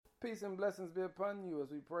Peace and blessings be upon you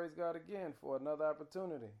as we praise God again for another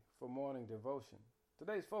opportunity for morning devotion.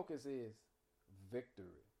 Today's focus is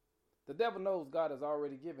victory. The devil knows God has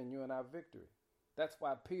already given you and I victory. That's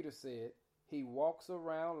why Peter said he walks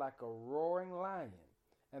around like a roaring lion.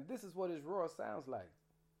 And this is what his roar sounds like: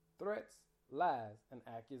 threats, lies, and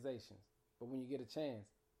accusations. But when you get a chance,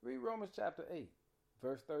 read Romans chapter 8,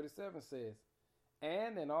 verse 37 says,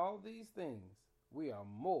 "And in all these things we are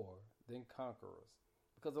more than conquerors."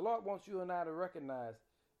 Because the Lord wants you and I to recognize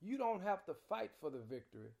you don't have to fight for the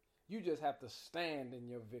victory. You just have to stand in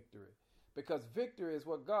your victory. Because victory is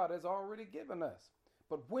what God has already given us.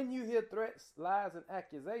 But when you hear threats, lies, and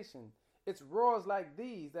accusations, it's roars like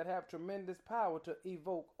these that have tremendous power to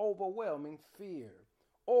evoke overwhelming fear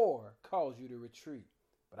or cause you to retreat.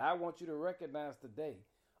 But I want you to recognize today,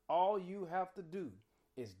 all you have to do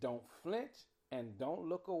is don't flinch and don't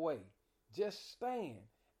look away. Just stand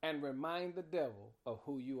and remind the devil of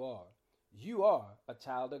who you are. You are a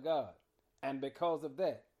child of God. And because of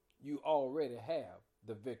that, you already have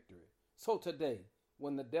the victory. So today,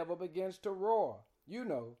 when the devil begins to roar,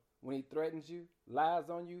 when he threatens you, lies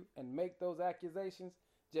on you, and make those accusations,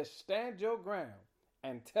 just stand your ground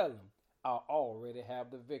and tell him, I already have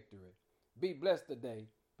the victory. Be blessed today,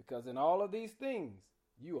 because in all of these things,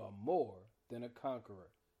 you are more than a conqueror.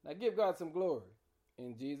 Now give God some glory.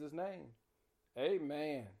 In Jesus' name,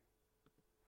 amen.